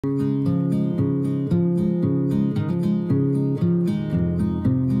Hi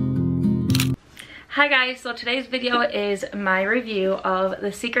guys, so today's video is my review of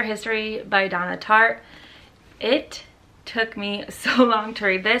The Secret History by Donna Tartt. It took me so long to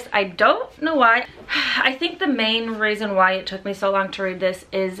read this. I don't know why. I think the main reason why it took me so long to read this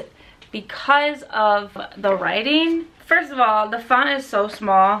is because of the writing. First of all, the font is so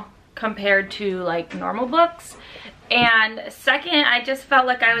small compared to like normal books. And second, I just felt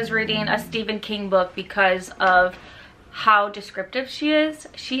like I was reading a Stephen King book because of how descriptive she is.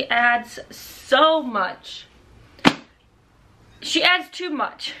 She adds so much. She adds too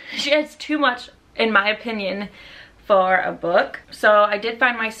much. She adds too much, in my opinion, for a book. So I did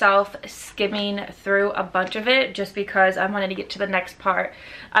find myself skimming through a bunch of it just because I wanted to get to the next part.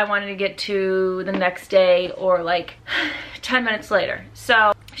 I wanted to get to the next day or like 10 minutes later.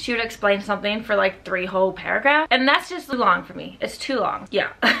 So she would explain something for like 3 whole paragraphs, and that's just too long for me. It's too long.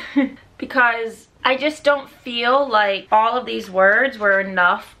 Yeah. Because I just don't feel like all of these words were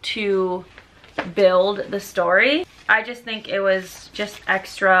enough to build the story. I just think it was just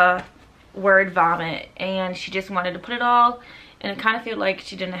extra word vomit, and she just wanted to put it all, and it kind of felt like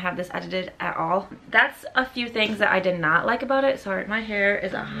she didn't have this edited at all. That's a few things that I did not like about it. Sorry, my hair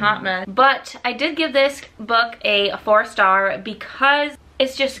is a hot mess. But I did give this book a 4-star because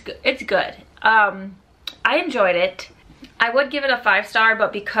it's good. I enjoyed it. I would give it a 5-star,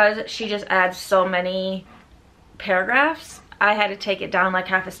 but because she just adds so many paragraphs, I had to take it down like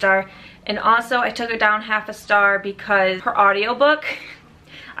half a star. And also I took it down half a star because her audiobook,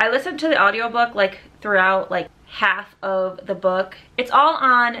 I listened to the audiobook like throughout like half of the book. It's all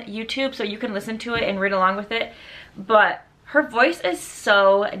on YouTube, so you can listen to it and read along with it. But her voice is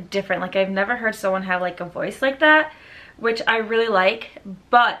so different. Like, I've never heard someone have like a voice like that, which I really like.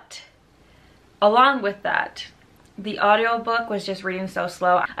 But along with that, the audiobook was just reading so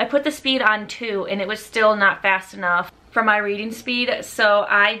slow. I put the speed on 2 and it was still not fast enough for my reading speed, so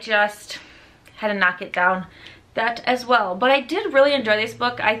I just had to knock it down that as well. But I did really enjoy this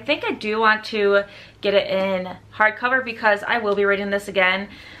book. I think I do want to get it in hardcover because I will be reading this again.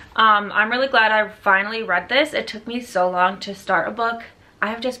 I'm really glad I finally read this. It took me so long to start a book. I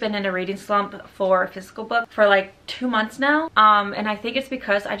have just been in a reading slump for a physical book for like 2 months now. And I think it's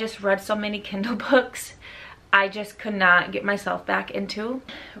because I just read so many Kindle books. I just could not get myself back into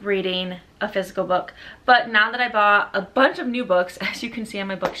reading a physical book. But now that I bought a bunch of new books, as you can see on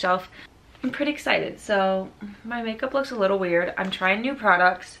my bookshelf, I'm pretty excited. So my makeup looks a little weird. I'm trying new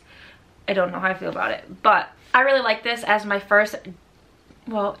products. I don't know how I feel about it. But I really like this as my first,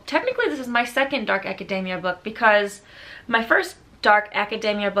 well, technically this is my second dark academia book, because my first dark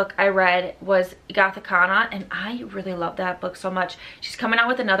academia book I read was Canon, and I really love that book so much. She's coming out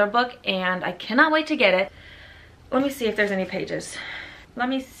with another book and I cannot wait to get it. Let me see if there's any pages. Let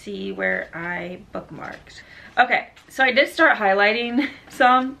me see where I bookmarked. Okay, so I did start highlighting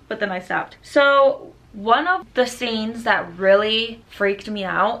some, but then I stopped. So one of the scenes that really freaked me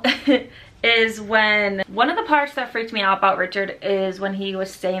out is when, one of the parts that freaked me out about Richard is when he was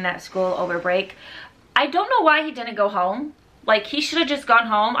staying at school over break. I don't know why he didn't go home. Like, he should have just gone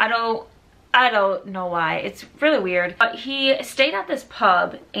home. I don't know why. It's really weird. But he stayed at this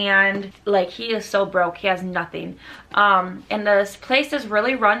pub, and like, he is so broke. He has nothing. And this place is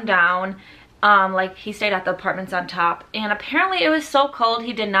really run down. Like, he stayed at the apartments on top, and apparently it was so cold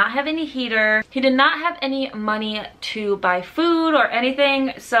he did not have any heater. He did not have any money to buy food or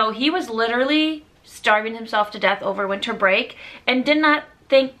anything. So he was literally starving himself to death over winter break and did not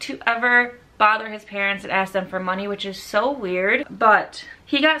think to ever bother his parents and ask them for money, which is so weird. But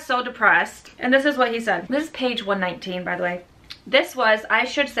he got so depressed, and this is what he said. This is page 119, by the way. This was, I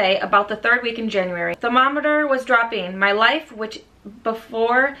should say, about the 3rd week in January. Thermometer was dropping. My life, which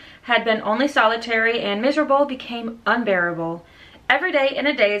before had been only solitary and miserable, became unbearable. Every day in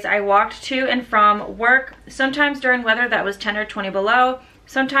a daze, I walked to and from work, sometimes during weather that was 10 or 20 below,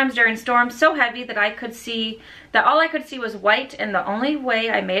 sometimes during storms so heavy that all I could see was white, and the only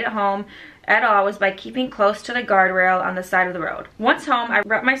way I made it home at all was by keeping close to the guardrail on the side of the road. Once home, I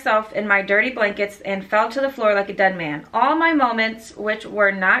wrapped myself in my dirty blankets and fell to the floor like a dead man. All my moments, which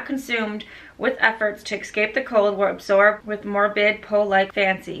were not consumed with efforts to escape the cold, were absorbed with morbid Poe-like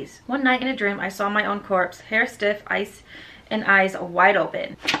fancies. One night in a dream, I saw my own corpse, hair stiff, ice, and eyes wide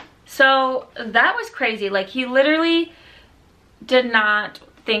open. So that was crazy. Like, he literally did not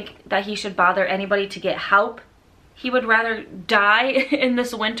think that he should bother anybody to get help. He would rather die in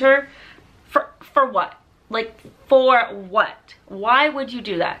this winter. For what? Like, for what? Why would you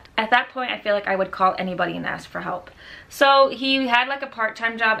do that? At that point, I feel like I would call anybody and ask for help. So he had like a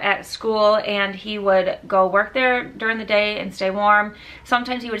part-time job at school, and he would go work there during the day and stay warm.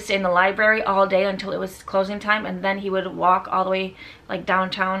 Sometimes he would stay in the library all day until it was closing time, and then he would walk all the way like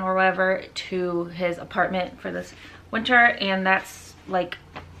downtown or wherever to his apartment for this winter, and that's like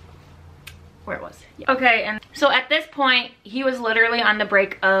where it was. Yeah. Okay, and so at this point, he was literally on the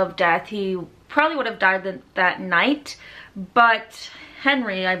brink of death. He probably would have died that night, but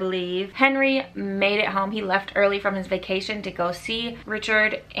Henry, I believe, Henry made it home. He left early from his vacation to go see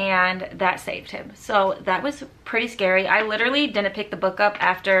Richard, and that saved him. So that was pretty scary. I literally didn't pick the book up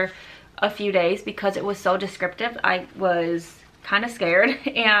after a few days because it was so descriptive. I was kind of scared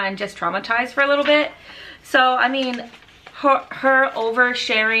and just traumatized for a little bit. So, I mean, her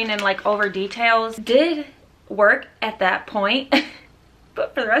oversharing and like over details did work at that point.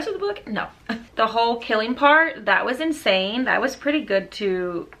 But for the rest of the book, no. The whole killing part, that was insane. That was pretty good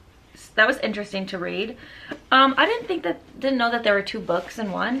that was interesting to read. I didn't know that there were 2 books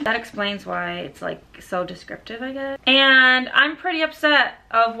in one. That explains why it's like so descriptive, I guess. And I'm pretty upset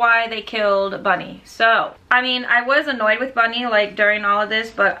of why they killed Bunny. So, I mean, I was annoyed with Bunny like during all of this,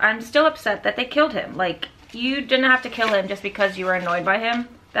 but I'm still upset that they killed him. Like, you didn't have to kill him just because you were annoyed by him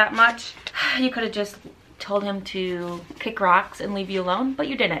that much. You could have just told him to kick rocks and leave you alone, but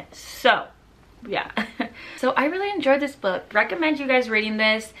you didn't. So yeah. So I really enjoyed this book. Recommend you guys reading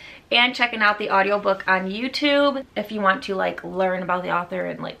this and checking out the audiobook on YouTube if you want to like learn about the author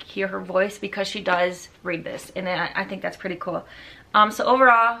and like hear her voice, because she does read this, and I think that's pretty cool. So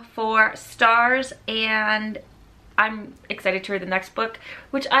overall, 4 stars, and I'm excited to read the next book,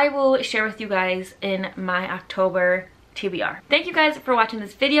 which I will share with you guys in my October TBR. Thank you guys for watching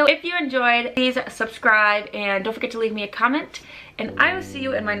this video. If you enjoyed, please subscribe and don't forget to leave me a comment, and I will see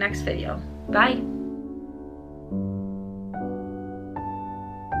you in my next video. Bye.